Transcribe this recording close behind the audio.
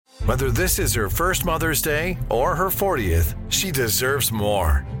Whether this is her first Mother's Day or her 40th, she deserves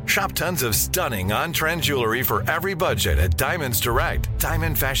more. Shop tons of stunning on-trend jewelry for every budget at Diamonds Direct.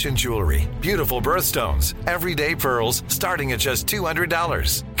 Diamond fashion jewelry, beautiful birthstones, everyday pearls starting at just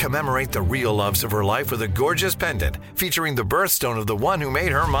 $200. Commemorate the real loves of her life with a gorgeous pendant featuring the birthstone of the one who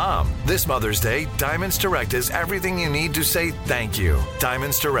made her mom. This Mother's Day, Diamonds Direct is everything you need to say thank you.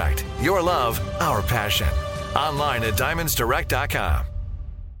 Diamonds Direct. Your love, our passion. Online at diamondsdirect.com.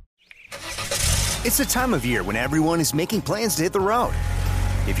 It's the time of year when everyone is making plans to hit the road.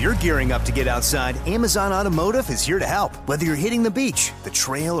 If you're gearing up to get outside, Amazon Automotive is here to help. Whether you're hitting the beach, the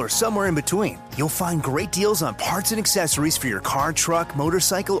trail, or somewhere in between, you'll find great deals on parts and accessories for your car, truck,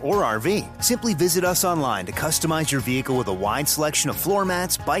 motorcycle, or RV. Simply visit us online to customize your vehicle with a wide selection of floor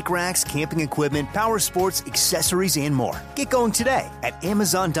mats, bike racks, camping equipment, power sports, accessories, and more. Get going today at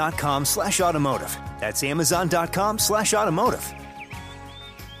Amazon.com/automotive. That's Amazon.com/automotive.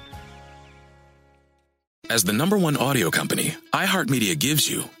 As the #1 audio company, iHeartMedia gives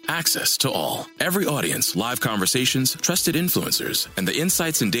you access to all. Every audience, live conversations, trusted influencers, and the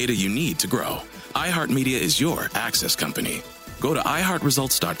insights and data you need to grow. iHeartMedia is your access company. Go to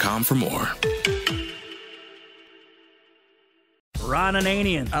iHeartResults.com for more. Ron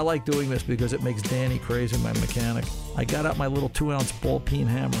Ananian. I like doing this because it makes Danny crazy, my mechanic. I got out my little 2-ounce ball-peen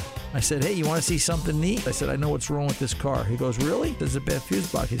hammer. I said, hey, you want to see something neat? I said, I know what's wrong with this car. He goes, really? There's a bad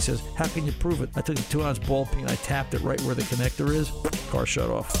fuse box. He says, how can you prove it? I took the 2-ounce ball-peen, I tapped it right where the connector is. Car shut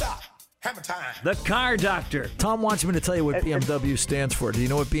off. Stop. Hammer time. The Car Doctor. Tom wants me to tell you what BMW stands for. Do you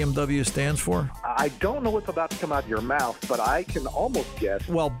know what BMW stands for? I don't know what's about to come out of your mouth, but I can almost guess.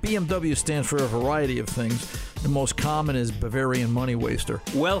 Well, BMW stands for a variety of things. The most common is Bavarian Money Waster.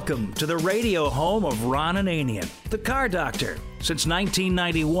 Welcome to the radio home of Ron Ananian, the Car Doctor. Since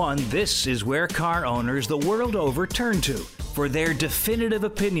 1991, this is where car owners the world over turn to for their definitive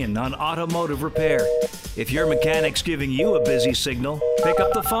opinion on automotive repair. If your mechanic's giving you a busy signal, pick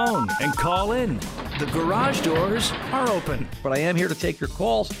up the phone and call in. The garage doors are open. But I am here to take your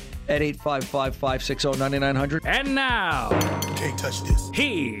calls at 855-560-9900. And now, You can't touch this.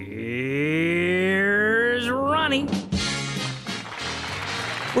 here's Ronnie.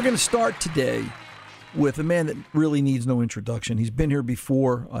 We're going to start today with a man that really needs no introduction. He's been here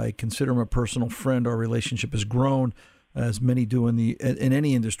before. I consider him a personal friend. Our relationship has grown, as many do in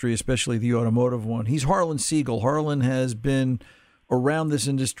any industry, especially the automotive one. He's Harlan Siegel. Harlan has been around this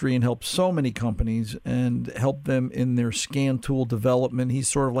industry and helped so many companies and helped them in their scan tool development. He's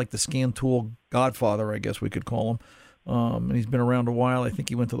sort of like the scan tool godfather, I guess we could call him. And he's been around a while. I think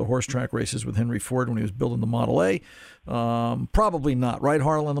he went to the horse track races with Henry Ford when he was building the Model A. Probably not, right,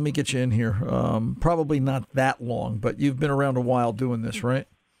 Harlan? Let me get you in here. Probably not that long, but you've been around a while doing this, right?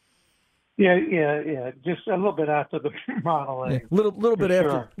 Yeah. Just a little bit after the Model A. Yeah, little bit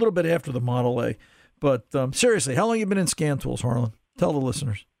after the Model A. But seriously, how long have you been in scan tools, Harlan? Tell the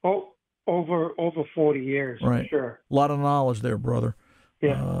listeners. Oh, over 40 years, right? For sure. A lot of knowledge there, brother.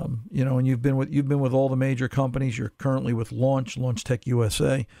 Yeah. And you've been with all the major companies. You're currently with Launch Tech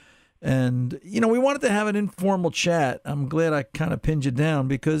USA, and we wanted to have an informal chat. I'm glad I kind of pinned you down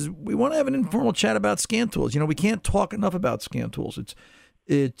because we want to have an informal chat about scan tools. We can't talk enough about scan tools.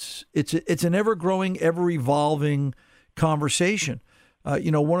 It's an ever-growing, ever-evolving conversation.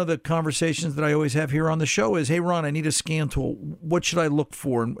 One of the conversations that I always have here on the show is, hey, Ron, I need a scan tool. What should I look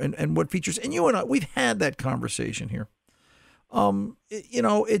for and what features? And you and I, we've had that conversation here. We're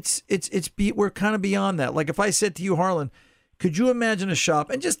kind of beyond that. Like if I said to you, Harlan, could you imagine a shop,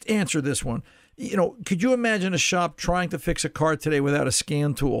 and just answer this one, could you imagine a shop trying to fix a car today without a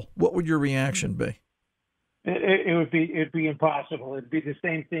scan tool? What would your reaction be? It'd be impossible. It'd be the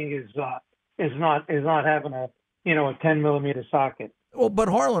same thing as not having a 10 millimeter socket. Well, but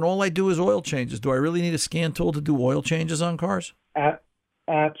Harlan, all I do is oil changes. Do I really need a scan tool to do oil changes on cars?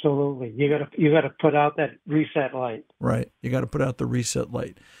 Absolutely. You got to put out that reset light. Right. You got to put out the reset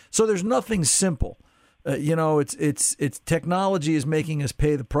light. So there's nothing simple. It's technology is making us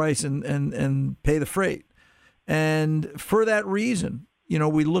pay the price and pay the freight. And for that reason,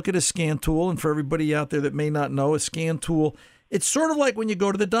 we look at a scan tool, and for everybody out there that may not know, a scan tool, it's sort of like when you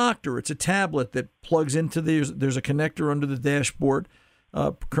go to the doctor. It's a tablet that plugs into there's a connector under the dashboard,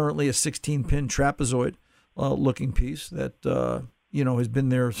 currently a 16-pin trapezoid looking piece that has been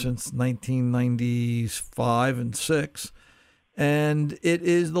there since 1995 and 6, and it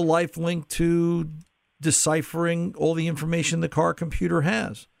is the life link to deciphering all the information the car computer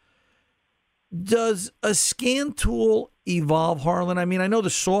has. Does a scan tool evolve, Harlan? I mean, I know the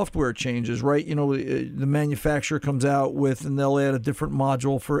software changes, right? The manufacturer comes out with, and they'll add a different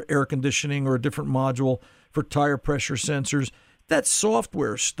module for air conditioning or a different module for tire pressure sensors. that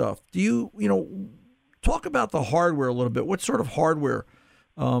software stuff, do you talk about the hardware a little bit? What sort of hardware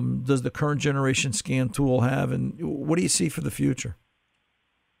does the current generation scan tool have, and what do you see for the future?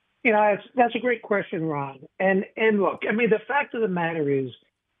 That's a great question, Ron. And look, I mean, the fact of the matter is,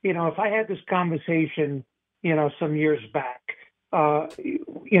 if I had this conversation, some years back,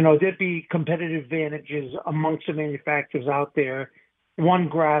 there'd be competitive advantages amongst the manufacturers out there. One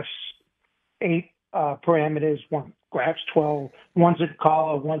graphs 8 parameters, one graphs 12, one's in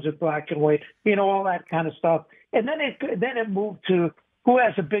color, one's in black and white, all that kind of stuff. And then it moved to who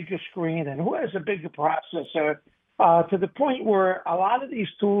has a bigger screen and who has a bigger processor, to the point where a lot of these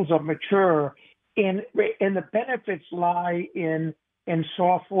tools are mature, and the benefits lie in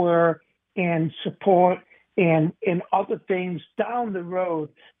software and support and other things down the road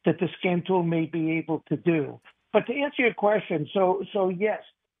that the scan tool may be able to do. But to answer your question, so yes,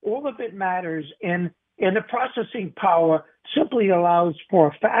 all of it matters, and the processing power simply allows for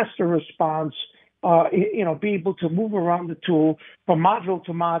a faster response. Be able to move around the tool from module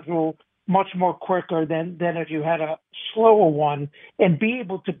to module much more quicker than if you had a slower one, and be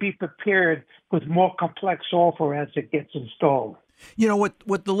able to be prepared with more complex software as it gets installed.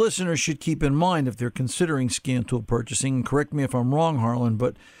 What the listeners should keep in mind if they're considering scan tool purchasing, and correct me if I'm wrong, Harlan,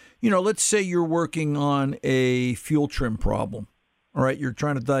 but let's say you're working on a fuel trim problem. All right, you're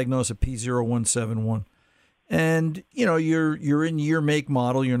trying to diagnose a P0171. And, you're in year, make,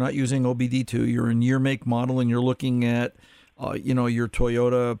 model. You're not using OBD2. You're in year, make, model, and you're looking at, your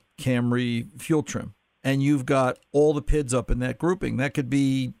Toyota Camry fuel trim. And you've got all the PIDs up in that grouping. That could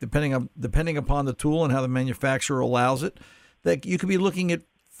be, depending upon the tool and how the manufacturer allows it, that you could be looking at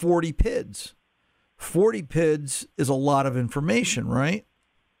 40 PIDs. 40 PIDs is a lot of information, right?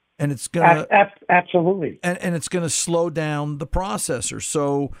 And it's going to... Absolutely. And it's going to slow down the processor.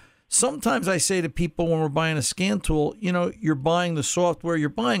 So sometimes I say to people when we're buying a scan tool, you're buying the software, you're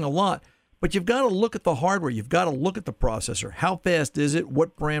buying a lot, but you've got to look at the hardware. You've got to look at the processor. How fast is it?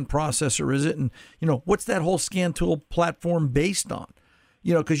 What brand processor is it? And, what's that whole scan tool platform based on?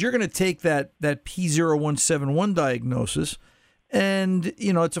 Because you're going to take that P0171 diagnosis, and,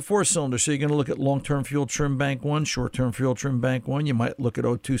 it's a 4-cylinder. So you're going to look at long-term fuel trim bank 1, short-term fuel trim bank 1. You might look at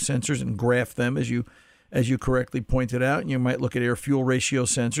O2 sensors and graph them as you correctly pointed out, and you might look at air-fuel ratio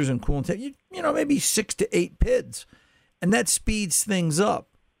sensors and coolant, maybe 6 to 8 PIDs, and that speeds things up.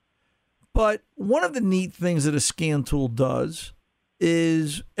 But one of the neat things that a scan tool does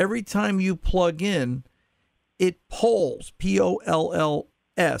is every time you plug in, it polls, POLLS.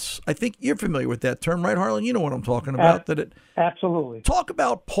 I think you're familiar with that term, right, Harlan? You know what I'm talking about. Absolutely. Talk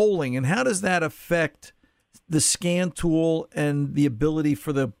about polling, and how does that affect the scan tool and the ability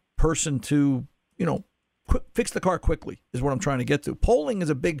for the person to, fix the car quickly is what I'm trying to get to. Polling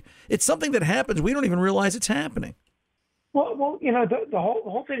is it's something that happens. We don't even realize it's happening. Well, the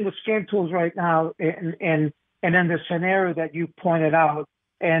whole thing with scan tools right now, and in the scenario that you pointed out,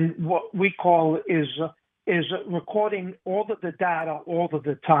 and what we call is recording all of the data all of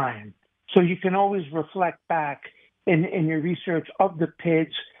the time. So you can always reflect back in your research of the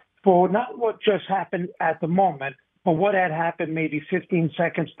PIDs for not what just happened at the moment, but what had happened maybe 15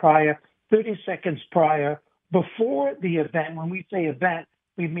 seconds prior, 30 seconds prior, before the event. When we say event,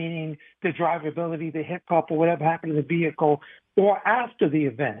 we meaning the drivability, the hiccup, or whatever happened to the vehicle, or after the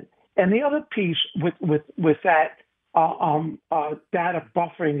event. And the other piece with that data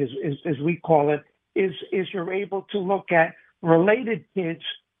buffering, as we call it, is you're able to look at related PIDs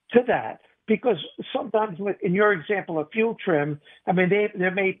to that. Because sometimes, in your example of fuel trim, I mean,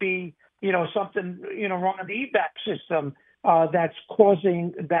 there may be, something, wrong in the EVAP system that's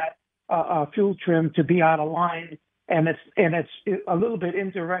causing that fuel trim to be out of line, and it's a little bit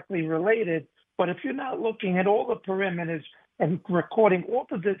indirectly related. But if you're not looking at all the parameters and recording all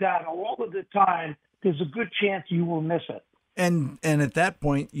of the data all of the time, there's a good chance you will miss it. And at that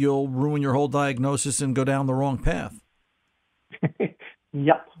point, you'll ruin your whole diagnosis and go down the wrong path.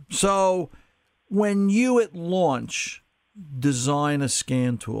 Yep. So when you at launch design a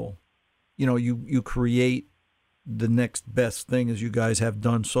scan tool, you create the next best thing, as you guys have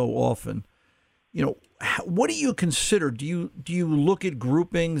done so often. What do you consider? Do you look at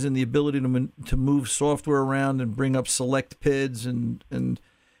groupings and the ability to move software around and bring up select PIDs and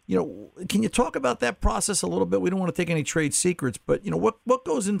can you talk about that process a little bit? We don't want to take any trade secrets, but what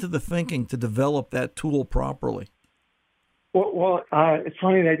goes into the thinking to develop that tool properly? Well, it's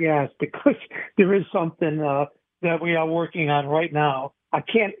funny that you asked, because there is something that we are working on right now. I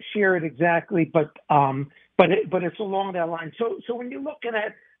can't share it exactly, but it's along that line. So when you're looking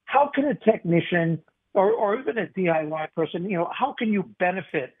at how can a technician or even a DIY person, how can you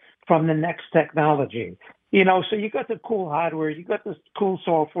benefit from the next technology? So you got the cool hardware, you got the cool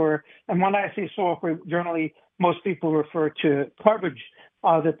software, and when I say software, generally most people refer to coverage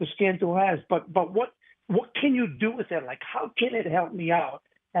that the scan tool has. But what can you do with it? Like, how can it help me out?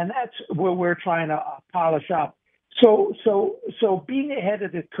 And that's where we're trying to polish up. So being ahead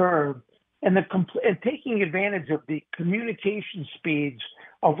of the curve and taking advantage of the communication speeds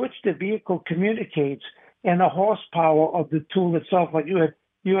of which the vehicle communicates and the horsepower of the tool itself, like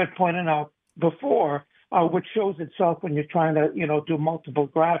you had pointed out before, which shows itself when you're trying to, do multiple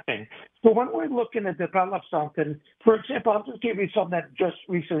graphing. So when we're looking to develop something, for example, I'll just give you something that just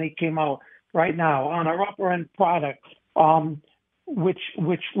recently came out right now on our upper end product, which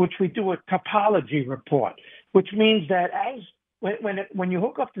we do a topology report, which means that when you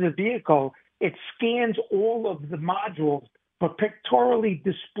hook up to the vehicle, it scans all of the modules, but pictorially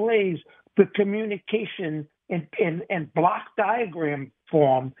displays the communication in block diagram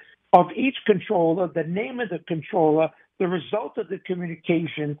form of each controller, the name of the controller, the result of the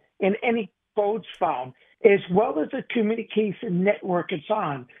communication, and any codes found, as well as the communication network it's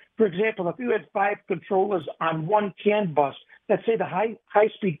on. For example, if you had 5 controllers on one CAN bus, let's say the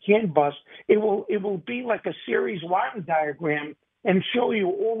high-speed CAN bus, it will be like a series wiring diagram and show you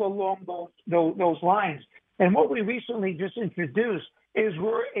all along those lines. And what we recently just introduced is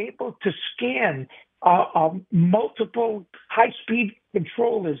we're able to scan multiple high-speed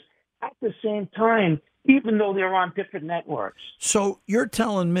controllers at the same time, even though they're on different networks. So you're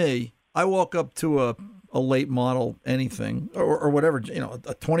telling me I walk up to a late model anything or whatever, a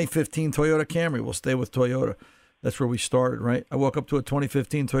 2015 Toyota Camry. We'll stay with Toyota. That's where we started, right? I walk up to a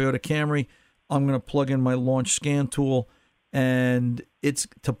 2015 Toyota Camry. I'm going to plug in my launch scan tool, and it's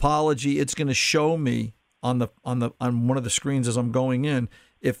topology. It's going to show me on one of the screens as I'm going in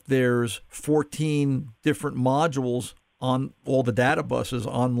if there's 14 different modules on all the data buses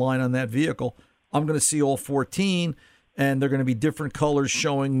online on that vehicle. I'm going to see all 14, and they're going to be different colors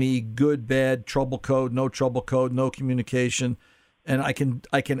showing me good, bad, trouble code, no communication, and I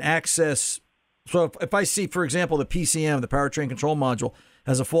can access. So if I see, for example, the PCM, the powertrain control module,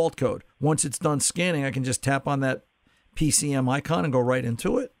 has a fault code, once it's done scanning, I can just tap on that PCM icon and go right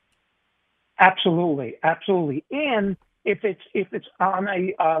into it. Absolutely. And if it's on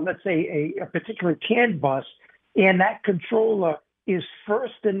let's say a particular CAN bus, and that controller is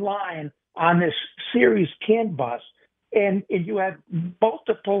first in line on this series CAN bus, and you have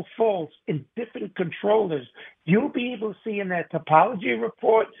multiple faults in different controllers, you'll be able to see in that topology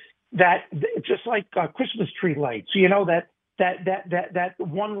report that just like Christmas tree lights, that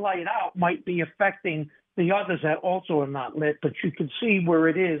one light out might be affecting the others that also are not lit, but you can see where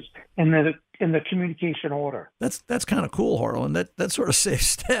it is in the communication order. That's kind of cool, Harlan. That sort of saves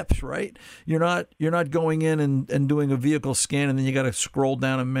steps, right? You're not going in and doing a vehicle scan, and then you got to scroll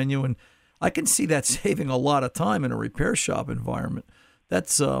down a menu, and I can see that saving a lot of time in a repair shop environment.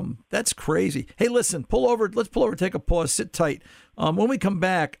 That's crazy. Hey, listen, let's pull over, take a pause, sit tight. When we come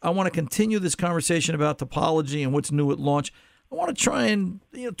back, I want to continue this conversation about topology and what's new at launch. I want to try and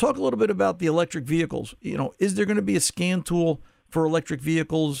talk a little bit about the electric vehicles. Is there going to be a scan tool for electric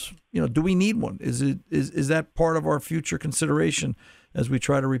vehicles? Do we need one? Is that part of our future consideration as we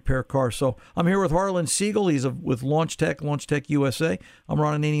try to repair cars? So I'm here with Harlan Siegel. He's with Launch Tech USA. I'm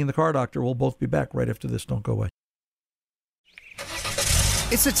Ron Ananian, the Car Doctor. We'll both be back right after this. Don't go away.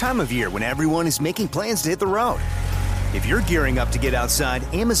 It's the time of year when everyone is making plans to hit the road. If you're gearing up to get outside,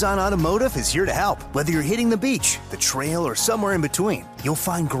 Amazon Automotive is here to help. Whether you're hitting the beach, the trail, or somewhere in between, you'll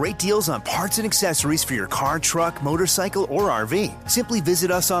find great deals on parts and accessories for your car, truck, motorcycle, or RV. Simply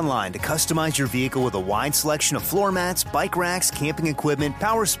visit us online to customize your vehicle with a wide selection of floor mats, bike racks, camping equipment,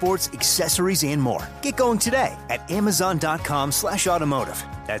 power sports, accessories, and more. Get going today at Amazon.com/automotive.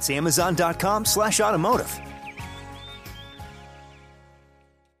 That's Amazon.com/automotive.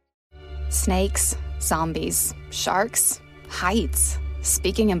 Snakes, zombies, sharks, heights,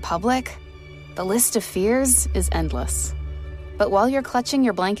 speaking in public. The list of fears is endless. But while you're clutching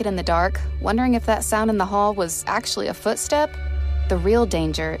your blanket in the dark, wondering if that sound in the hall was actually a footstep, the real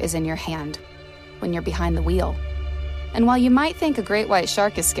danger is in your hand, when you're behind the wheel. And while you might think a great white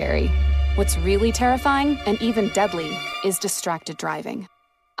shark is scary, what's really terrifying and even deadly is distracted driving.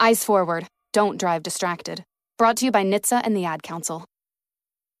 Eyes forward, don't drive distracted. Brought to you by NHTSA and the Ad Council.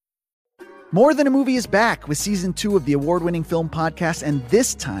 More Than a Movie is back with Season 2 of the award-winning film podcast, and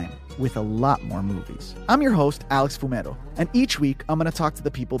this time with a lot more movies. I'm your host, Alex Fumero, and each week I'm going to talk to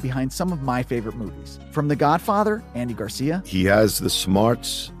the people behind some of my favorite movies. From The Godfather, Andy Garcia. He has the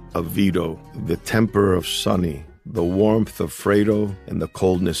smarts of Vito, the temper of Sonny, the warmth of Fredo, and the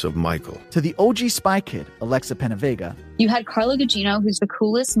coldness of Michael. To the OG Spy Kid, Alexa Penavega. You had Carla Gugino, who's the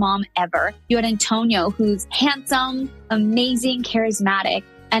coolest mom ever. You had Antonio, who's handsome, amazing, charismatic.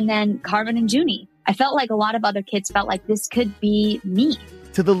 And then Carmen and Junie. I felt like a lot of other kids felt like this could be me.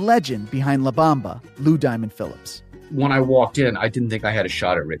 To the legend behind La Bamba, Lou Diamond Phillips. When I walked in, I didn't think I had a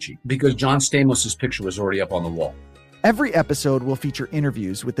shot at Richie because John Stamos' picture was already up on the wall. Every episode will feature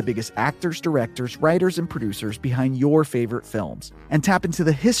interviews with the biggest actors, directors, writers, and producers behind your favorite films and tap into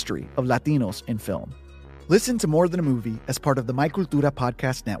the history of Latinos in film. Listen to More Than a Movie as part of the My Cultura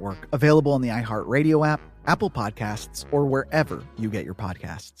Podcast Network, available on the iHeartRadio app, Apple Podcasts, or wherever you get your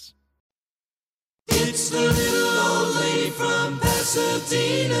podcasts. It's the little old lady from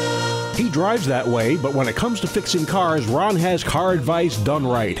Pasadena. He drives that way, but when it comes to fixing cars, Ron has car advice done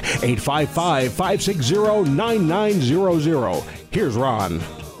right. 855-560-9900. Here's Ron.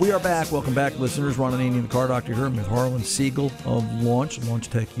 We are back. Welcome back, listeners. Ron Ananian, the Car Doctor, here with Harlan Siegel of Launch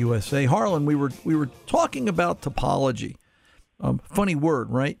Tech USA. Harlan, we were talking about topology. Funny word,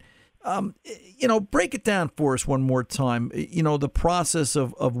 right? Break it down for us one more time. The process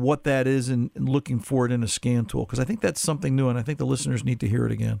of what that is and looking for it in a scan tool, because I think that's something new, and I think the listeners need to hear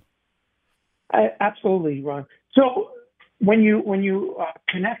it again. Absolutely, Ron. So when you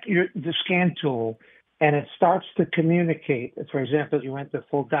connect the scan tool and it starts to communicate, for example, you went to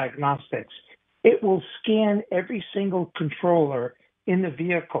full diagnostics, it will scan every single controller in the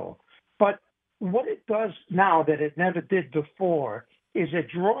vehicle. But what it does now that it never did before is it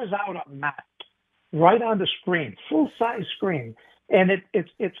draws out a map right on the screen, full-size screen, and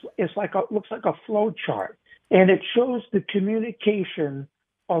it's like looks like a flow chart, and it shows the communication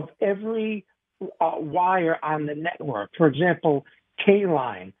of every wire on the network. For example,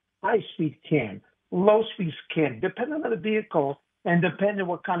 K-line, high-speed CAN, low-speed CAN, depending on the vehicle and depending on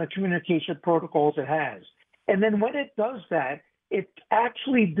what kind of communication protocols it has. And then when it does that, it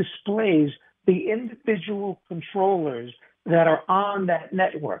actually displays the individual controllers that are on that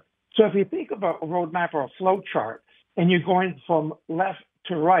network. So if you think of a roadmap or a flow chart and you're going from left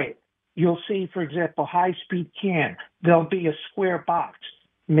to right, you'll see, for example, high-speed CAN. There'll be a square box.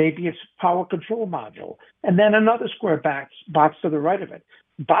 Maybe it's power control module. And then another square box to the right of it,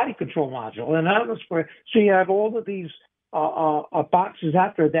 body control module, and another square. So you have all of these boxes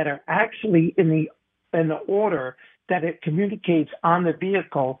out there that are actually in the order that it communicates on the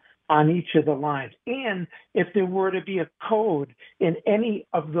vehicle on each of the lines. And if there were to be a code in any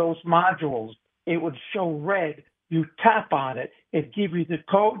of those modules, it would show red. You tap on it, it gives you the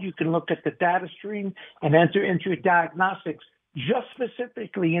code. You can look at the data stream and enter into diagnostics just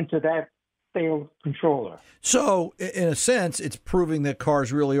specifically into that failed controller. So in a sense, it's proving that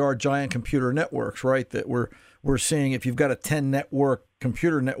cars really are giant computer networks, right? That we're seeing if you've got a 10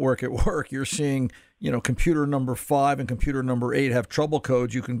 computer network at work, you're seeing, computer number 5 and computer number 8 have trouble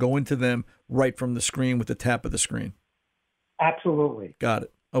codes. You can go into them right from the screen with the tap of the screen. Absolutely. Got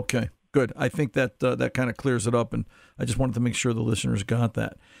it. Okay, good. I think that that kind of clears it up, and I just wanted to make sure the listeners got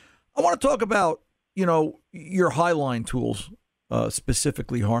that. I want to talk about, your Highline tools,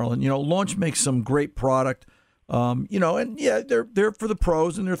 specifically, Harlan. Launch makes some great product. And yeah, they're for the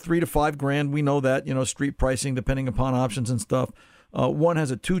pros, and they're $3,000 to $5,000. We know that, street pricing depending upon options and stuff. One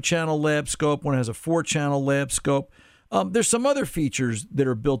has a 2-channel lab scope. One has a 4-channel lab scope. There's some other features that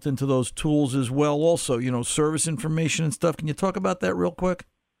are built into those tools as well. Also, service information and stuff. Can you talk about that real quick?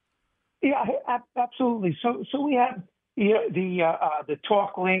 Yeah, absolutely. So we have the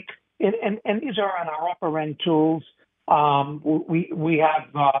Talk Link, and these are on our upper end tools. We have.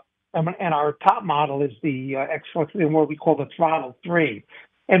 And our top model is the X43, and what we call the Throttle 3.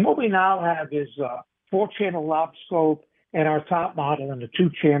 And what we now have is 4-channel lab scope and our top model and the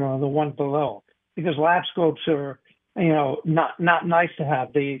 2-channel and the one below. Because lab scopes are, not nice to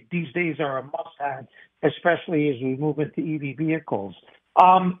have. These days are a must-have, especially as we move into EV vehicles.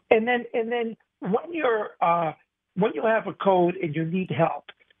 And then when you have a code and you need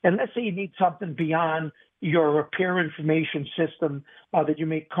help, and let's say you need something beyond your repair information system that you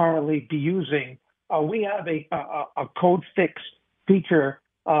may currently be using, we have a code fix feature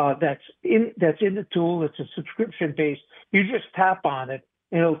that's in the tool. It's a subscription based. You just tap on it,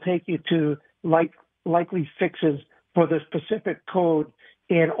 and it'll take you to likely fixes for the specific code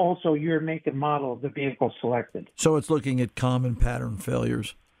and also your make and model of the vehicle selected. So it's looking at common pattern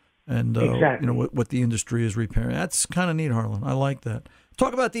failures and exactly. What the industry is repairing. That's kind of neat, Harlan. I like that.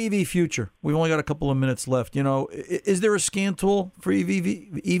 Talk about the EV future. We've only got a couple of minutes left. Is there a scan tool for EV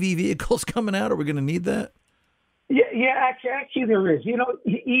vehicles coming out? Are we going to need that? Yeah, actually there is.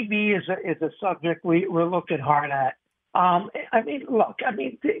 EV is a subject we're looking hard at. I'm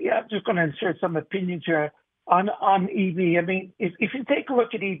just going to insert some opinions here. on EV. I mean, if you take a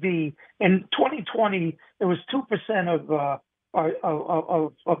look at EV in 2020, there was 2%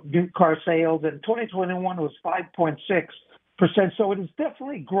 of new car sales, and 2021 was 5.6%. So it is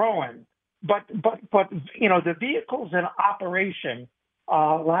definitely growing. But the vehicles in operation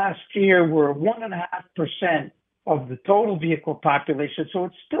last year were 1.5% of the total vehicle population. So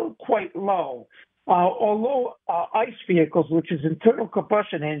it's still quite low. Although ICE vehicles, which is internal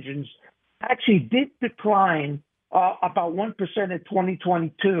combustion engines, actually did decline about 1% in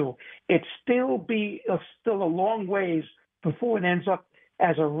 2022, it's still a long ways before it ends up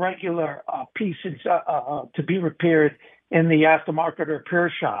as a regular piece to be repaired in the aftermarket repair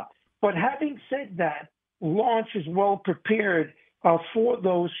shop. But having said that, Launch is well prepared for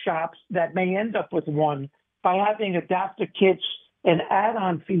those shops that may end up with one by having adapter kits and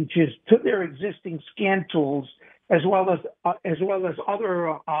add-on features to their existing scan tools, as well as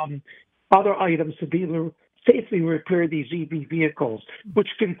other items to be able to safely repair these EV vehicles, which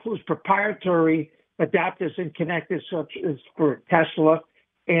includes proprietary adapters and connectors such as for Tesla,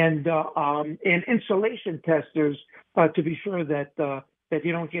 and insulation testers to be sure that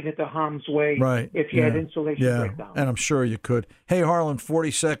you don't get into harm's way if you had insulation breakdown. And I'm sure you could. Hey, Harlan,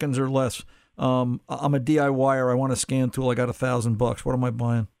 40 seconds or less. I'm a DIYer. I want a scan tool. I got $1,000. What am I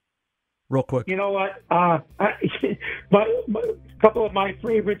buying? Real quick. You know what? But a couple of my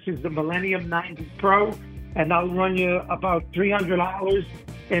favorites is the Millennium 90 Pro, and I'll run you about $300.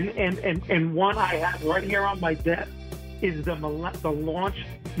 And one I have right here on my desk is the Launch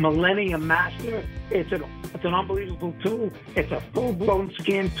Millennium Master. It's an unbelievable tool. It's a full-blown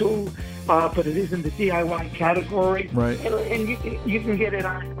scan tool, but it is in the DIY category. Right. And you can get it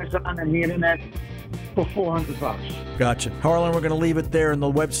on Amazon and the internet for $400. Gotcha. Harlan, we're going to leave it there, and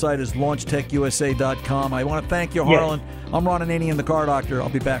the website is LaunchTechUSA.com. I want to thank you, Harlan. Yes. I'm Ron Ananian, the Car Doctor. I'll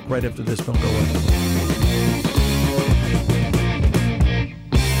be back right after this. Don't go away.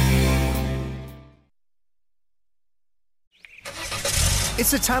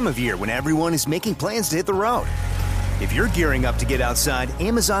 It's the time of year when everyone is making plans to hit the road. If you're gearing up to get outside,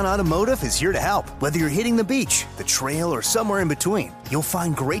 Amazon Automotive is here to help. Whether you're hitting the beach, the trail, or somewhere in between, you'll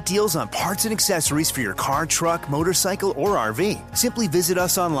find great deals on parts and accessories for your car, truck, motorcycle, or RV. Simply visit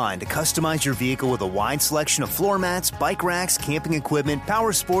us online to customize your vehicle with a wide selection of floor mats, bike racks, camping equipment,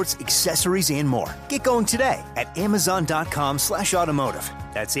 power sports, accessories, and more. Get going today at Amazon.com/automotive.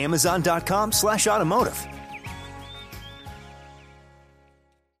 That's Amazon.com/automotive.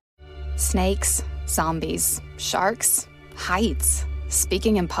 Snakes, zombies, sharks, heights.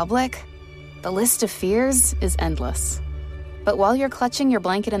 Speaking in public, the list of fears is endless. But while you're clutching your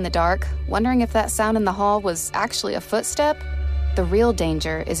blanket in the dark, wondering if that sound in the hall was actually a footstep, the real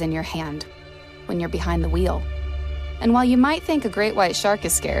danger is in your hand, when you're behind the wheel. And while you might think a great white shark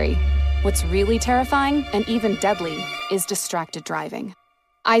is scary, what's really terrifying and even deadly is distracted driving.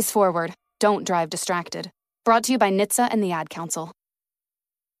 Eyes forward, don't drive distracted. Brought to you by NHTSA and the Ad Council.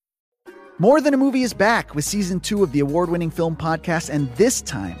 More Than a Movie is back with Season 2 of the award-winning film podcast, and this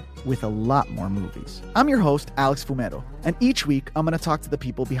time with a lot more movies. I'm your host, Alex Fumero, and each week I'm going to talk to the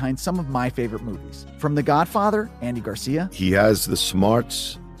people behind some of my favorite movies. From The Godfather, Andy Garcia. He has the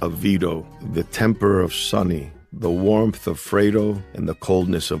smarts of Vito, the temper of Sonny, the warmth of Fredo, and the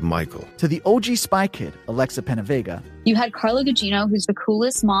coldness of Michael. To the OG Spy Kid, Alexa Penavega. You had Carla Gugino, who's the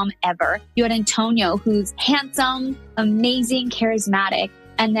coolest mom ever. You had Antonio, who's handsome, amazing, charismatic.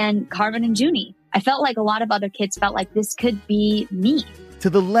 And then Carmen and Junie. I felt like a lot of other kids felt like this could be me. To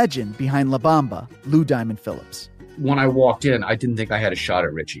the legend behind La Bamba, Lou Diamond Phillips. When I walked in, I didn't think I had a shot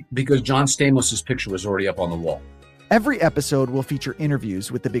at Richie because John Stamos' picture was already up on the wall. Every episode will feature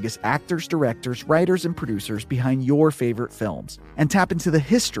interviews with the biggest actors, directors, writers, and producers behind your favorite films and tap into the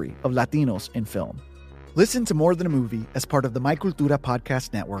history of Latinos in film. Listen to More Than a Movie as part of the My Cultura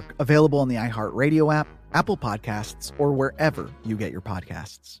podcast network, available on the iHeartRadio app, Apple Podcasts, or wherever you get your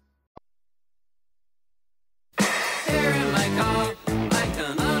podcasts. Here in my car, I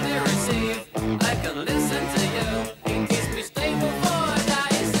can only receive. I can listen to you. It keeps me stable for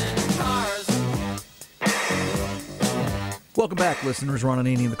Dyson cars. Welcome back, listeners. Ron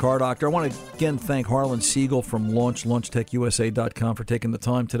Ananian, the Car Doctor. I want to again thank Harlan Siegel from LaunchTechUSA.com for taking the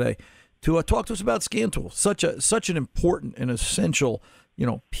time today to talk to us about scan tools. Such an important and essential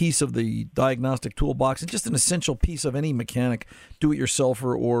piece of the diagnostic toolbox, and just an essential piece of any mechanic,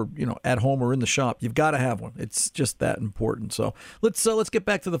 do-it-yourselfer or at home or in the shop. You've got to have one. It's just that important. So let's get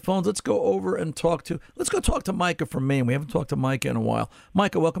back to the phones. Let's go over and talk to Micah from Maine. We haven't talked to Micah in a while.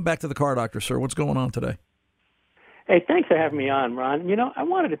 Micah, welcome back to the Car Doctor, sir. What's going on today? Hey, thanks for having me on, Ron. I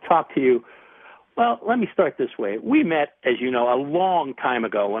wanted to talk to you. Well, let me start this way. We met, as you know, a long time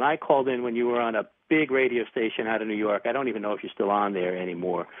ago when I called in when you were on a big radio station out of New York. I don't even know if you're still on there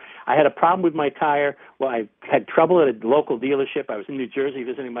anymore. I had a problem with my tire. Well, I had trouble at a local dealership. I was in New Jersey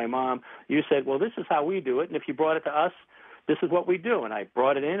visiting my mom. You said, well, this is how we do it, and if you brought it to us, this is what we do. And I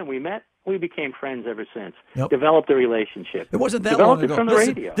brought it in, and we met. We became friends ever since. Yep. Developed a relationship. It wasn't that Developed long ago. it from the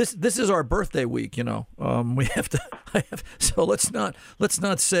radio. This is our birthday week, you know. We have to. So let's not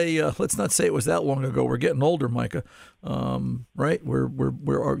say it was that long ago. We're getting older, Micah. Right?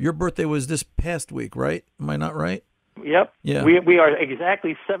 Your birthday was this past week, right? Am I not right? Yep. Yeah. We are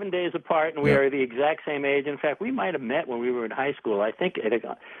exactly 7 days apart, and we Yep. are the exact same age. In fact, we might have met when we were in high school. I think at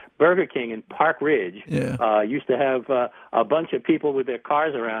a Burger King in Park Ridge. Yeah. Used to have a bunch of people with their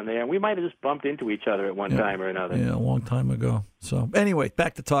cars around there, and we might have just bumped into each other at one time or another. Yeah, a long time ago. So anyway,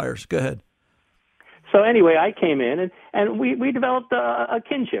 back to tires. Go ahead. So anyway, I came in, and we developed a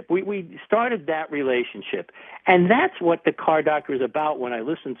kinship. We started that relationship. And that's what the Car Doctor is about when I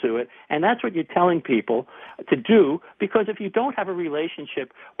listen to it. And that's what you're telling people to do, because if you don't have a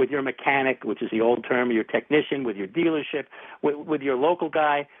relationship with your mechanic, which is the old term, your technician, with your dealership, with your local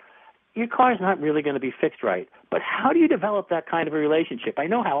guy, your car's not really going to be fixed right. But how do you develop that kind of a relationship? I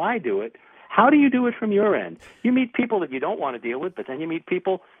know how I do it. How do you do it from your end? You meet people that you don't want to deal with, but then you meet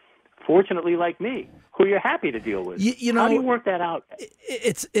people, fortunately like me, who you're happy to deal with. You know, how do you work that out?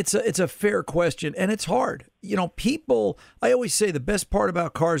 It's a fair question, and it's hard. You know, people, I always say the best part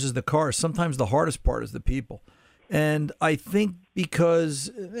about cars is the cars. Sometimes the hardest part is the people. And I think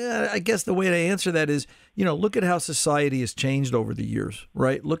because, I guess the way to answer that is, you know, look at how society has changed over the years,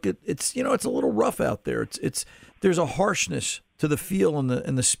 right? Look at, it's a little rough out there. There's a harshness to the feel and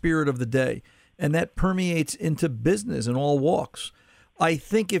the spirit of the day, and that permeates into business in all walks. I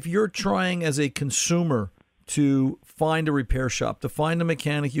think if you're trying as a consumer to find a repair shop, to find a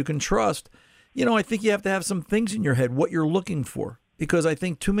mechanic you can trust, you know, I think you have to have some things in your head, what you're looking for. Because I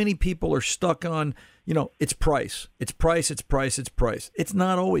think too many people are stuck on, you know, it's price. It's price, it's price, it's price. It's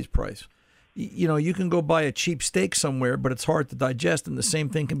not always price. You know, you can go buy a cheap steak somewhere, but it's hard to digest, and the same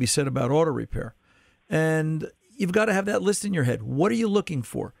thing can be said about auto repair. And you've got to have that list in your head. What are you looking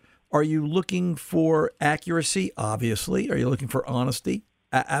for? Are you looking for accuracy? Obviously. Are you looking for honesty?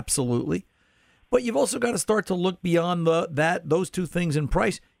 Absolutely. But you've also got to start to look beyond those two things in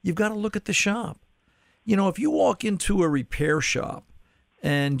price. You've got to look at the shop. You know, if you walk into a repair shop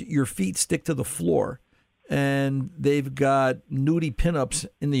and your feet stick to the floor and they've got nudie pinups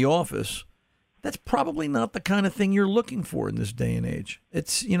in the office, that's probably not the kind of thing you're looking for in this day and age.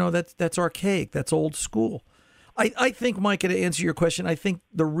 It's, you know, that's archaic. That's old school. I think, Micah, to answer your question, I think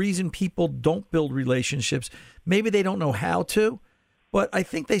the reason people don't build relationships, maybe they don't know how to, but I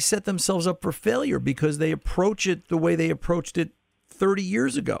think they set themselves up for failure because they approach it the way they approached it 30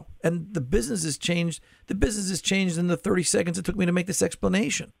 years ago. And the business has changed. The business has changed in the 30 seconds it took me to make this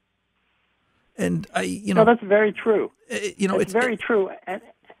explanation. And No, that's very true. It's very true. And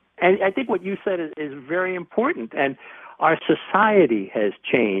I think what you said is very important. And our society has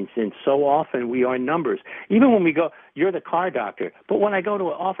changed, and so often we are numbers. Even when we go, you're the car doctor, but when I go to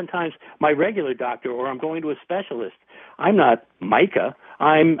oftentimes my regular doctor or I'm going to a specialist, I'm not Micah.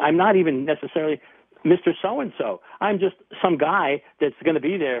 I'm not even necessarily Mr. So-and-so. I'm just some guy that's going to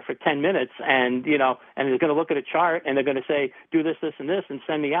be there for 10 minutes and, you know, and they're going to look at a chart and they're going to say, do this, this, and this, and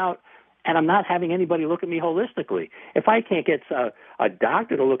send me out. And I'm not having anybody look at me holistically. If I can't get a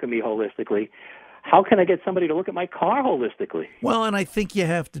doctor to look at me holistically, how can I get somebody to look at my car holistically? Well, and I think you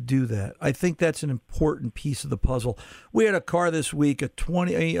have to do that. I think that's an important piece of the puzzle. We had a car this week, a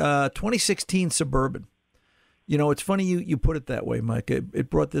 2016 Suburban. You know, it's funny you put it that way, Mike. It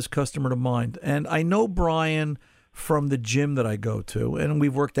brought this customer to mind. And I know Brian from the gym that I go to, and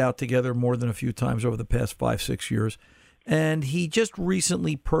we've worked out together more than a few times over the past 5-6 years. And he just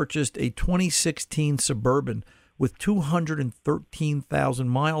recently purchased a 2016 Suburban with 213,000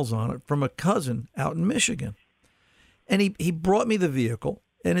 miles on it from a cousin out in Michigan. And he brought me the vehicle,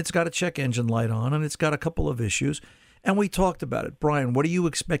 and it's got a check engine light on, and it's got a couple of issues. And we talked about it. Brian, what are you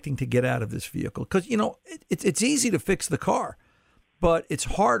expecting to get out of this vehicle? Because, you know, it's easy to fix the car, but it's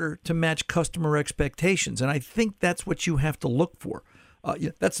harder to match customer expectations. And I think that's what you have to look for.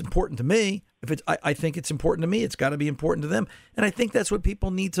 That's important to me. I think it's important to me. It's got to be important to them. And I think that's what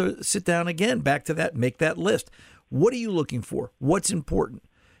people need to sit down again, back to that, make that list. What are you looking for? What's important?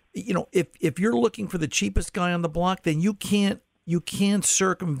 You know, if you're looking for the cheapest guy on the block, then you can't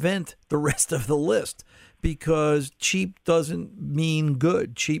circumvent the rest of the list, because cheap doesn't mean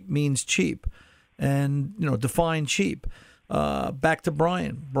good. Cheap means cheap. And, you know, define cheap. Back to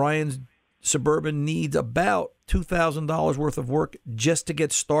Brian. Brian's Suburban needs about $2,000 worth of work just to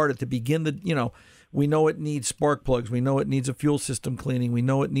get started, to begin the, we know it needs spark plugs. We know it needs a fuel system cleaning. We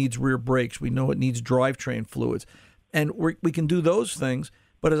know it needs rear brakes. We know it needs drivetrain fluids. And we can do those things.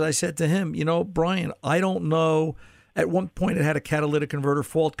 But as I said to him, Brian, I don't know. At one point, it had a catalytic converter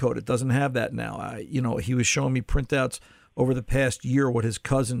fault code. It doesn't have that now. He was showing me printouts over the past year what his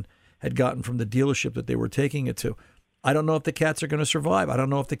cousin had gotten from the dealership that they were taking it to. I don't know if the cats are going to survive. I don't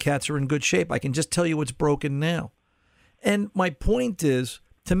know if the cats are in good shape. I can just tell you what's broken now. And my point is,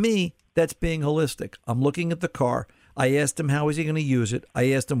 to me, that's being holistic. I'm looking at the car. I asked him how is he going to use it.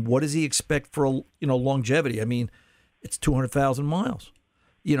 I asked him what does he expect for longevity. I mean, it's 200,000 miles.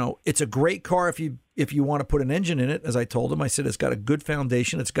 It's a great car if you want to put an engine in it. As I told him, I said it's got a good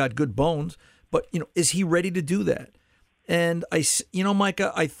foundation. It's got good bones. But is he ready to do that? And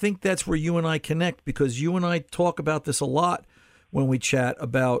Micah, I think that's where you and I connect, because you and I talk about this a lot when we chat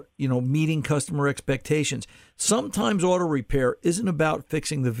about, meeting customer expectations. Sometimes auto repair isn't about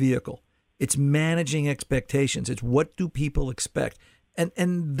fixing the vehicle. It's managing expectations. It's what do people expect?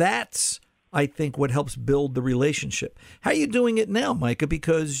 And that's, I think, what helps build the relationship. How are you doing it now, Micah?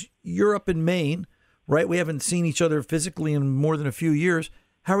 Because you're up in Maine, right? We haven't seen each other physically in more than a few years.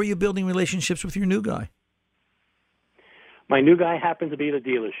 How are you building relationships with your new guy? My new guy happened to be the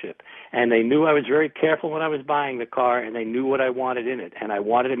dealership, and they knew I was very careful when I was buying the car, and they knew what I wanted in it, and I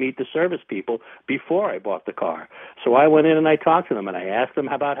wanted to meet the service people before I bought the car. So I went in and I talked to them, and I asked them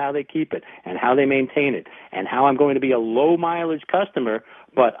about how they keep it and how they maintain it and how I'm going to be a low-mileage customer,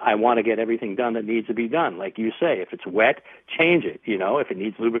 but I want to get everything done that needs to be done. Like you say, if it's wet, change it. If it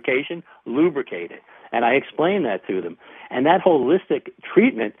needs lubrication, lubricate it. And I explained that to them. And that holistic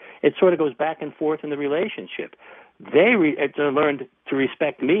treatment, it sort of goes back and forth in the relationship. They learned to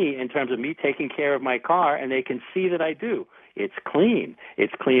respect me in terms of me taking care of my car, and they can see that I do. It's clean.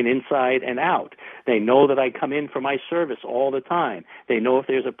 It's clean inside and out. They know that I come in for my service all the time. They know if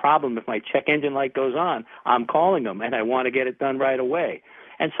there's a problem, if my check engine light goes on, I'm calling them, and I want to get it done right away.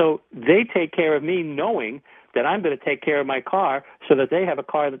 And so they take care of me knowing that I'm going to take care of my car so that they have a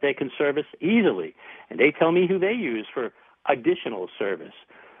car that they can service easily. And they tell me who they use for additional service.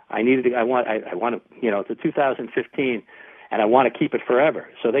 I want to, it's a 2015, and I want to keep it forever.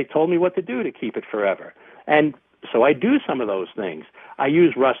 So they told me what to do to keep it forever. And so I do some of those things. I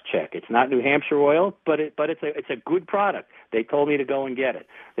use Rust Check. It's not New Hampshire oil, but it's a good product. They told me to go and get it.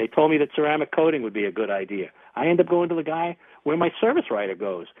 They told me that ceramic coating would be a good idea. I end up going to the guy where my service writer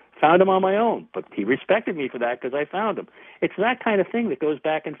goes. Found him on my own, but he respected me for that because I found him. It's that kind of thing that goes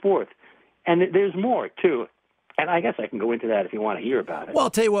back and forth. And there's more, too. And I guess I can go into that if you want to hear about it. Well, I'll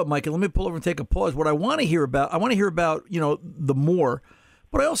tell you what, Michael, let me pull over and take a pause. What I want to hear about, the more,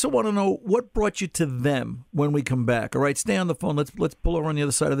 but I also want to know what brought you to them when we come back. All right, stay on the phone. Let's pull over on the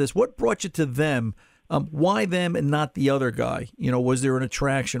other side of this. What brought you to them? Why them and not the other guy? Was there an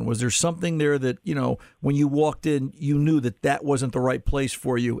attraction? Was there something there that, when you walked in, you knew that wasn't the right place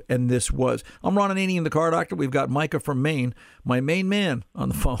for you, and this was? I'm Ron Ananian, the Car Doctor. We've got Micah from Maine, my Maine man, on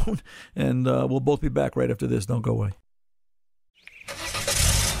the phone, and we'll both be back right after this. Don't go away.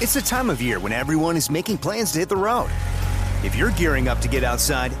 It's the time of year when everyone is making plans to hit the road. If you're gearing up to get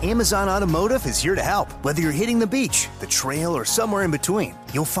outside, Amazon Automotive is here to help. Whether you're hitting the beach, the trail, or somewhere in between,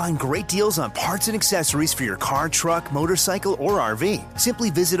 you'll find great deals on parts and accessories for your car, truck, motorcycle, or RV. Simply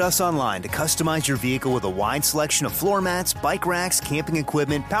visit us online to customize your vehicle with a wide selection of floor mats, bike racks, camping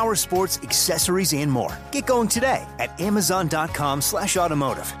equipment, power sports, accessories, and more. Get going today at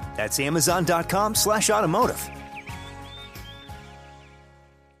Amazon.com/automotive. That's Amazon.com/automotive.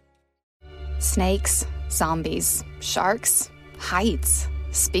 Snakes, zombies, sharks, heights.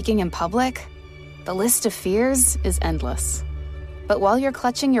 Speaking in public, the list of fears is endless. But while you're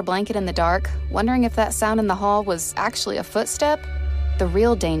clutching your blanket in the dark, wondering if that sound in the hall was actually a footstep, the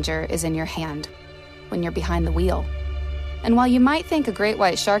real danger is in your hand, when you're behind the wheel. And while you might think a great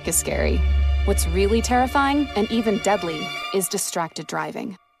white shark is scary, what's really terrifying and even deadly is distracted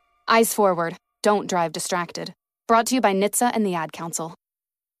driving. Eyes forward, don't drive distracted. Brought to you by NHTSA and the Ad Council.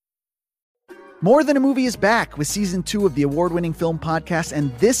 More Than a Movie is back with Season 2 of the award-winning film podcast,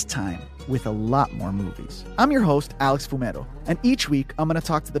 and this time with a lot more movies. I'm your host, Alex Fumero, and each week I'm going to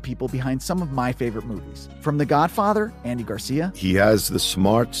talk to the people behind some of my favorite movies. From The Godfather, Andy Garcia. He has the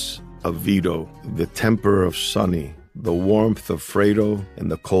smarts of Vito, the temper of Sonny, the warmth of Fredo, and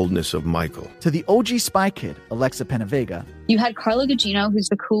the coldness of Michael. To the OG Spy Kid, Alexa Penavega. You had Carla Gugino, who's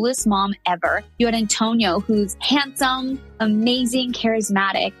the coolest mom ever. You had Antonio, who's handsome, amazing,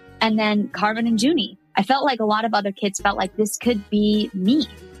 charismatic. And then Carmen and Junie. I felt like a lot of other kids felt like this could be me.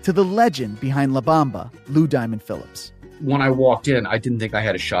 To the legend behind La Bamba, Lou Diamond Phillips. when I walked in, I didn't think I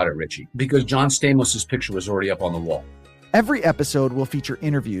had a shot at Richie because John Stamos' picture was already up on the wall. Every episode will feature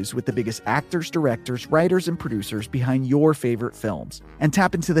interviews with the biggest actors, directors, writers, and producers behind your favorite films and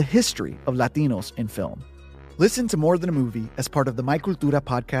tap into the history of Latinos in film. Listen to More Than a Movie as part of the My Cultura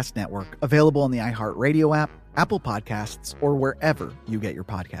podcast network, available on the iHeartRadio app, Apple Podcasts, or wherever you get your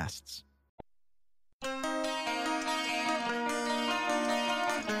podcasts.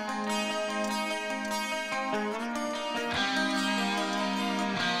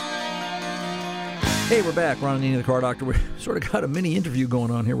 Hey, we're back. Ron Ananian, the Car Doctor. We sort of got a mini interview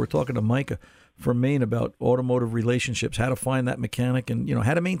going on here. We're talking to Micah from Maine about automotive relationships, how to find that mechanic, and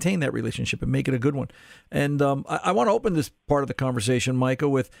how to maintain that relationship and make it a good one. And I want to open this part of the conversation, Micah,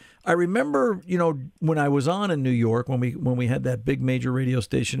 with I remember when I was on in New York when we had that big major radio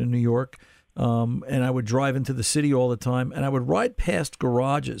station in New York, and I would drive into the city all the time, and I would ride past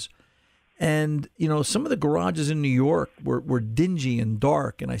garages. And, some of the garages in New York were dingy and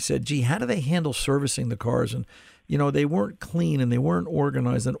dark. And I said, gee, how do they handle servicing the cars? And, they weren't clean and they weren't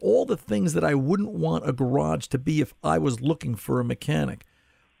organized and all the things that I wouldn't want a garage to be if I was looking for a mechanic.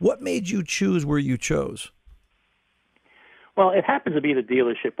 What made you choose where you chose? Well, it happens to be the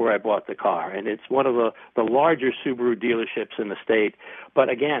dealership where I bought the car, and it's one of the larger Subaru dealerships in the state. But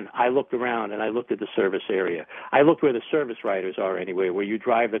again, I looked around and I looked at the service area. I looked where the service writers are anyway, where you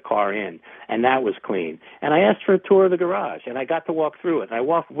drive the car in, and that was clean. And I asked for a tour of the garage, and I got to walk through it. And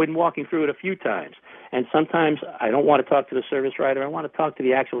been walking through it a few times. And sometimes I don't want to talk to the service writer. I want to talk to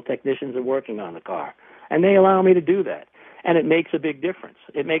the actual technicians that are working on the car. And they allow me to do that. And it makes a big difference.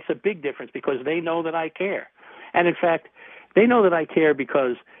 It makes a big difference because they know that I care. And in fact, they know that I care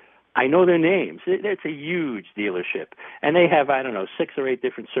because I know their names. It's a huge dealership. And they have, 6 or 8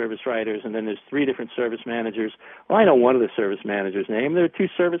 different service writers, and then there's 3 different service managers. Well, I know one of the service managers' name. There are 2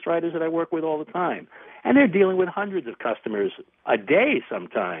 service writers that I work with all the time. And they're dealing with hundreds of customers a day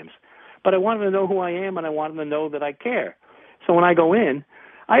sometimes. But I want them to know who I am, and I want them to know that I care. So when I go in,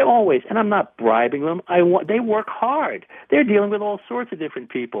 I always, and I'm not bribing them, they work hard. They're dealing with all sorts of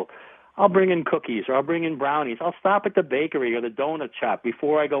different people. I'll bring in cookies or I'll bring in brownies. I'll stop at the bakery or the donut shop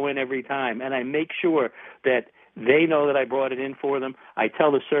before I go in every time, and I make sure that they know that I brought it in for them. I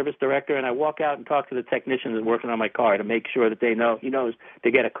tell the service director, and I walk out and talk to the technicians that are working on my car to make sure that they know he knows to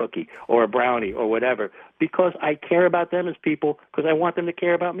get a cookie or a brownie or whatever, because I care about them as people, because I want them to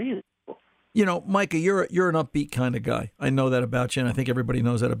care about me as people. Micah, you're an upbeat kind of guy. I know that about you, and I think everybody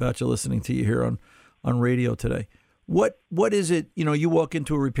knows that about you listening to you here on radio today. What is it, you walk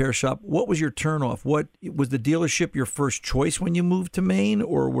into a repair shop, what was your turnoff? What was the dealership your first choice when you moved to Maine,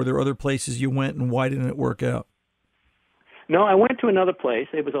 or were there other places you went, and why didn't it work out? No, I went to another place.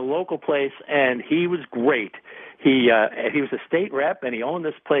 It was a local place, and he was great. He was a state rep, and he owned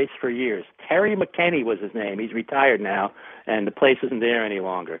this place for years. Terry McKinney was his name. He's retired now, and the place isn't there any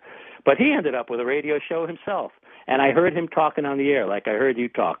longer. But he ended up with a radio show himself, and I heard him talking on the air like I heard you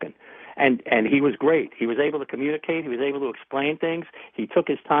talking. And he was great. He was able to communicate. He was able to explain things. He took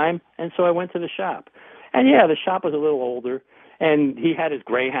his time, and so I went to the shop. And, yeah, the shop was a little older, and he had his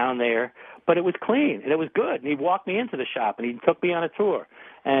Greyhound there, but it was clean, and it was good. And he walked me into the shop, and he took me on a tour.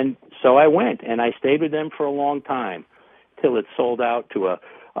 And so I went, and I stayed with them for a long time till it sold out to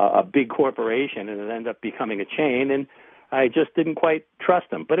a big corporation, and it ended up becoming a chain, and I just didn't quite trust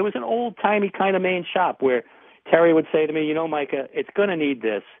them. But it was an old-timey kind of Maine shop where Terry would say to me, Micah, it's going to need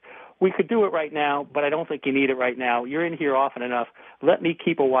this. We could do it right now, but I don't think you need it right now. You're in here often enough. Let me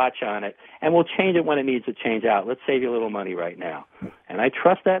keep a watch on it, and we'll change it when it needs to change out. Let's save you a little money right now. And I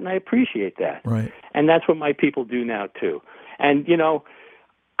trust that, and I appreciate that. Right. And that's what my people do now, too. And,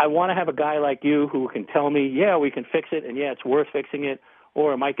 I want to have a guy like you who can tell me, yeah, we can fix it, and, yeah, it's worth fixing it,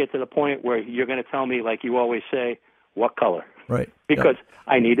 or it might get to the point where you're going to tell me, like you always say, what color. Right. Because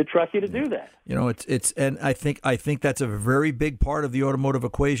I need to trust you to do that. It's and I think that's a very big part of the automotive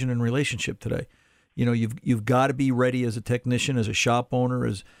equation and relationship today. You've got to be ready as a technician, as a shop owner,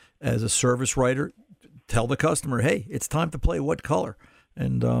 as a service writer. Tell the customer, hey, it's time to play what color.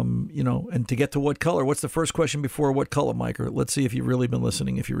 And and to get to what color, what's the first question before what color, Micah? Let's see if you've really been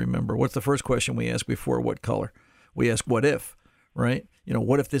listening, if you remember. What's the first question we ask before what color? We ask what if, right?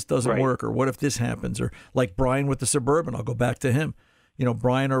 What if this doesn't work, or what if this happens? Or like Brian with the Suburban, I'll go back to him.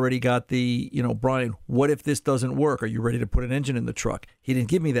 Brian already got the, Brian, what if this doesn't work? Are you ready to put an engine in the truck? He didn't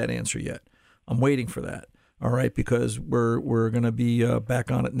give me that answer yet. I'm waiting for that. All right, because we're going to be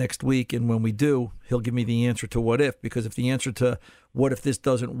back on it next week, and when we do, he'll give me the answer to what if. Because if the answer to what if this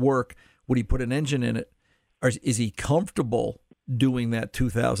doesn't work, would he put an engine in it? Or is he comfortable doing that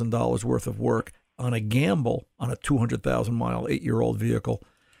 $2,000 worth of work on a gamble on a 200,000-mile, 8-year-old vehicle?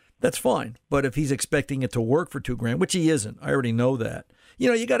 that's fine. But if he's expecting it to work for $2,000, which he isn't, I already know that.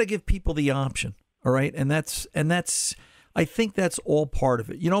 You got to give people the option, all right? And that's I think that's all part of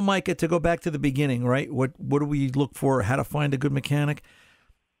it. Micah, to go back to the beginning, right? What do we look for? How to find a good mechanic?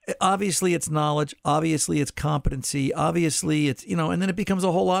 Obviously, it's knowledge. Obviously, it's competency. Obviously, it's, and then it becomes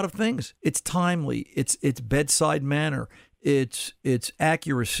a whole lot of things. It's timely. It's bedside manner. It's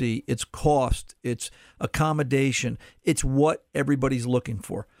accuracy. It's cost. It's accommodation. It's what everybody's looking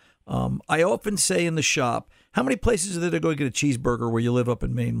for. I often say in the shop, how many places are there to go get a cheeseburger where you live up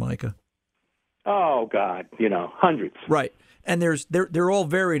in Maine, Micah? Oh, God, hundreds. Right. And they're all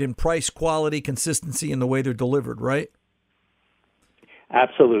varied in price, quality, consistency, and the way they're delivered, right?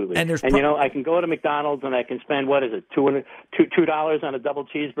 Absolutely. And I can go to McDonald's and I can spend, $2 on a double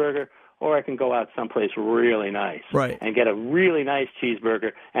cheeseburger, or I can go out someplace really nice, right, and get a really nice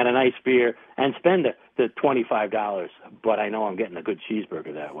cheeseburger and a nice beer and spend the $25. But I know I'm getting a good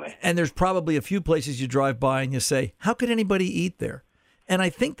cheeseburger that way. And there's probably a few places you drive by and you say, how could anybody eat there? And I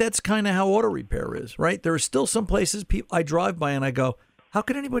think that's kind of how auto repair is, right? There are still some places I drive by and I go, how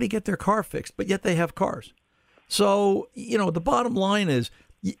could anybody get their car fixed? But yet they have cars. So, the bottom line is,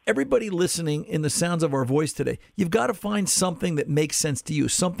 everybody listening in the sounds of our voice today, you've got to find something that makes sense to you,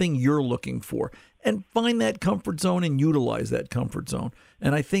 something you're looking for, and find that comfort zone and utilize that comfort zone.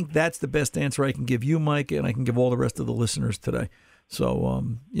 And I think that's the best answer I can give you, Mike, and I can give all the rest of the listeners today.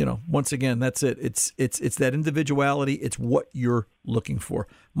 So, once again, that's it. It's that individuality. It's what you're looking for.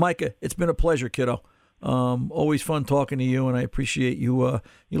 Micah, it's been a pleasure, kiddo. Always fun talking to you, and I appreciate you.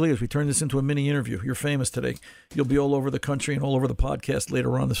 We turned this into a mini interview. You're famous today. You'll be all over the country and all over the podcast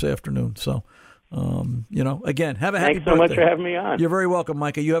later on this afternoon. So, again, have a happy birthday. Thanks so much for having me on. You're very welcome,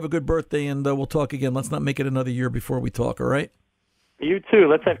 Micah. You have a good birthday, and we'll talk again. Let's not make it another year before we talk, all right? You too.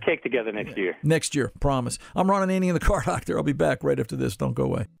 Let's have cake together next year. Next year, promise. I'm Ron Ananian, the Car Doctor. I'll be back right after this. Don't go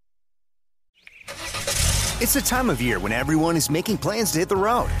away. It's the time of year when everyone is making plans to hit the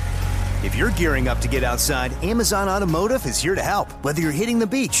road. If you're gearing up to get outside, Amazon Automotive is here to help. Whether you're hitting the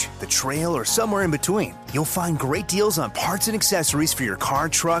beach, the trail, or somewhere in between, you'll find great deals on parts and accessories for your car,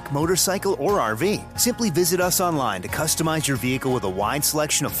 truck, motorcycle, or RV. Simply visit us online to customize your vehicle with a wide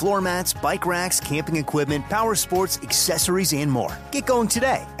selection of floor mats, bike racks, camping equipment, power sports, accessories, and more. Get going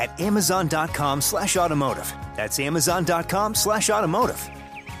today at Amazon.com/automotive. That's Amazon.com/automotive.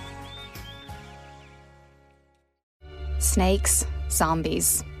 Snakes,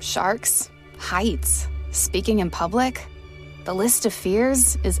 zombies, sharks, heights. Speaking in public, the list of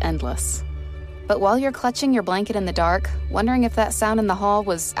fears is endless. But while you're clutching your blanket in the dark, wondering if that sound in the hall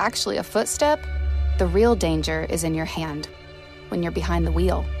was actually a footstep, the real danger is in your hand, when you're behind the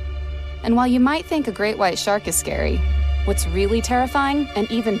wheel. And while you might think a great white shark is scary, what's really terrifying and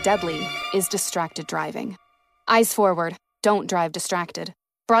even deadly is distracted driving. Eyes forward, don't drive distracted.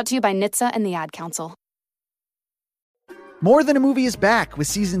 Brought to you by NHTSA and the Ad Council. More Than a Movie is back with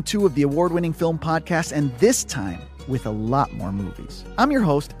Season 2 of the award-winning film podcast, and this time with a lot more movies. I'm your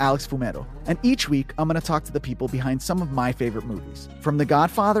host, Alex Fumero, and each week I'm going to talk to the people behind some of my favorite movies. From The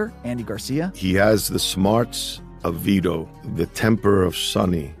Godfather, Andy Garcia. He has the smarts of Vito, the temper of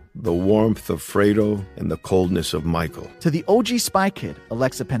Sonny, the warmth of Fredo, and the coldness of Michael. To the OG Spy Kid,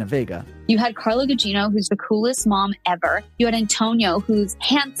 Alexa Penavega. You had Carla Gugino, who's the coolest mom ever. You had Antonio, who's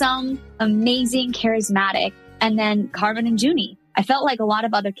handsome, amazing, charismatic. And then Carmen and Junie. I felt like a lot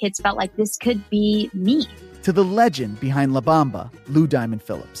of other kids felt like this could be me. To the legend behind La Bamba, Lou Diamond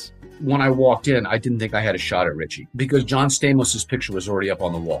Phillips. When I walked in, I didn't think I had a shot at Richie because John Stamos' picture was already up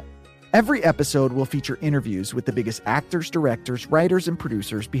on the wall. Every episode will feature interviews with the biggest actors, directors, writers, and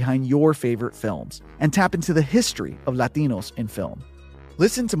producers behind your favorite films and tap into the history of Latinos in film.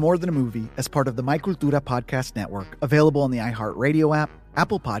 Listen to More Than a Movie as part of the My Cultura podcast network, available on the iHeartRadio app,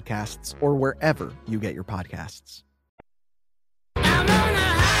 Apple Podcasts, or wherever you get your podcasts.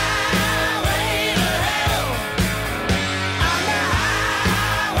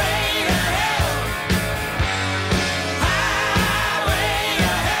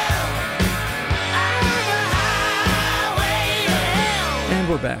 And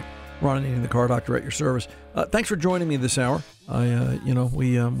we're back. Ron Ananian, the Car Doctor, at your service. Thanks for joining me this hour. We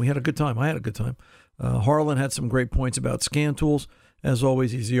had a good time. I had a good time. Harlan had some great points about scan tools, as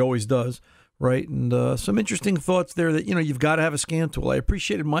always, as he always does, right? And some interesting thoughts there that, you've got to have a scan tool. I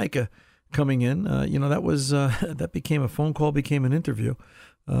appreciated Micah coming in. That was that became a phone call, became an interview.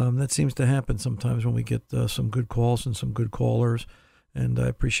 That seems to happen sometimes when we get some good calls and some good callers. And I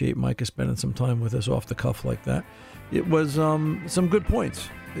appreciate Micah spending some time with us off the cuff like that. It was some good points.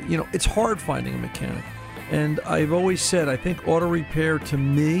 It's hard finding a mechanic. And I've always said, I think auto repair to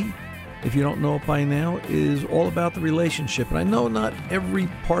me if you don't know it by now, is all about the relationship. And I know not every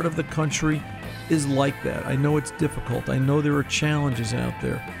part of the country is like that. I know it's difficult. I know there are challenges out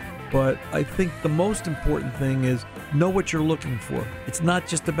there. But I think the most important thing is know what you're looking for. It's not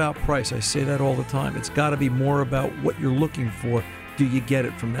just about price. I say that all the time. It's got to be more about what you're looking for. Do you get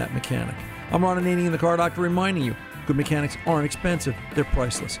it from that mechanic? I'm Ron Ananian, the Car Doctor, reminding you, good mechanics aren't expensive. They're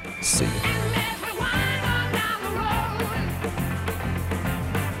priceless. See you.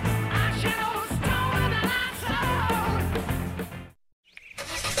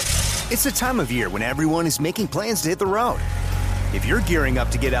 It's the time of year when everyone is making plans to hit the road. If you're gearing up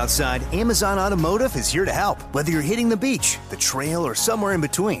to get outside, Amazon Automotive is here to help. Whether you're hitting the beach, the trail, or somewhere in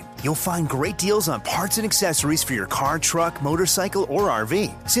between, you'll find great deals on parts and accessories for your car, truck, motorcycle, or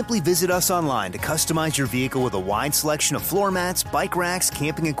RV. Simply visit us online to customize your vehicle with a wide selection of floor mats, bike racks,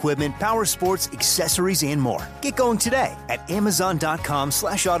 camping equipment, power sports, accessories, and more. Get going today at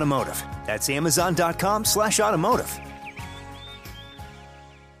Amazon.com/automotive. That's Amazon.com/automotive.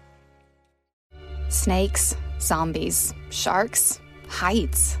 Snakes, zombies, sharks,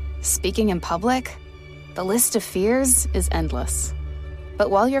 heights. Speaking in public, the list of fears is endless. But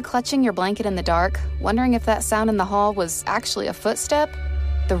while you're clutching your blanket in the dark, wondering if that sound in the hall was actually a footstep,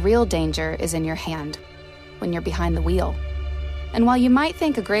 the real danger is in your hand, when you're behind the wheel. And while you might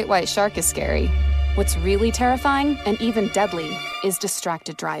think a great white shark is scary, what's really terrifying and even deadly is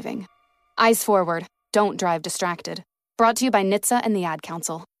distracted driving. Eyes forward, don't drive distracted. Brought to you by NHTSA and the Ad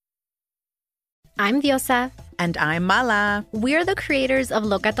Council. I'm Diosa. And I'm Mala. We're the creators of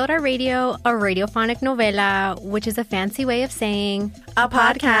Locatora Radio, a radiophonic novela, which is a fancy way of saying a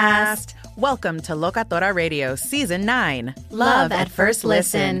podcast. Welcome to Locatora Radio Season 9. Love at First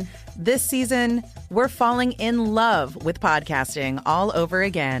Listen. This season, we're falling in love with podcasting all over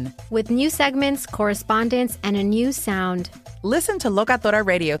again. With new segments, correspondence, and a new sound. Listen to Locatora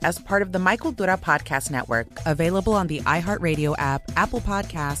Radio as part of the My Cultura Podcast Network, available on the iHeartRadio app, Apple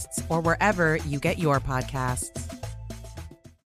Podcasts, or wherever you get your podcasts.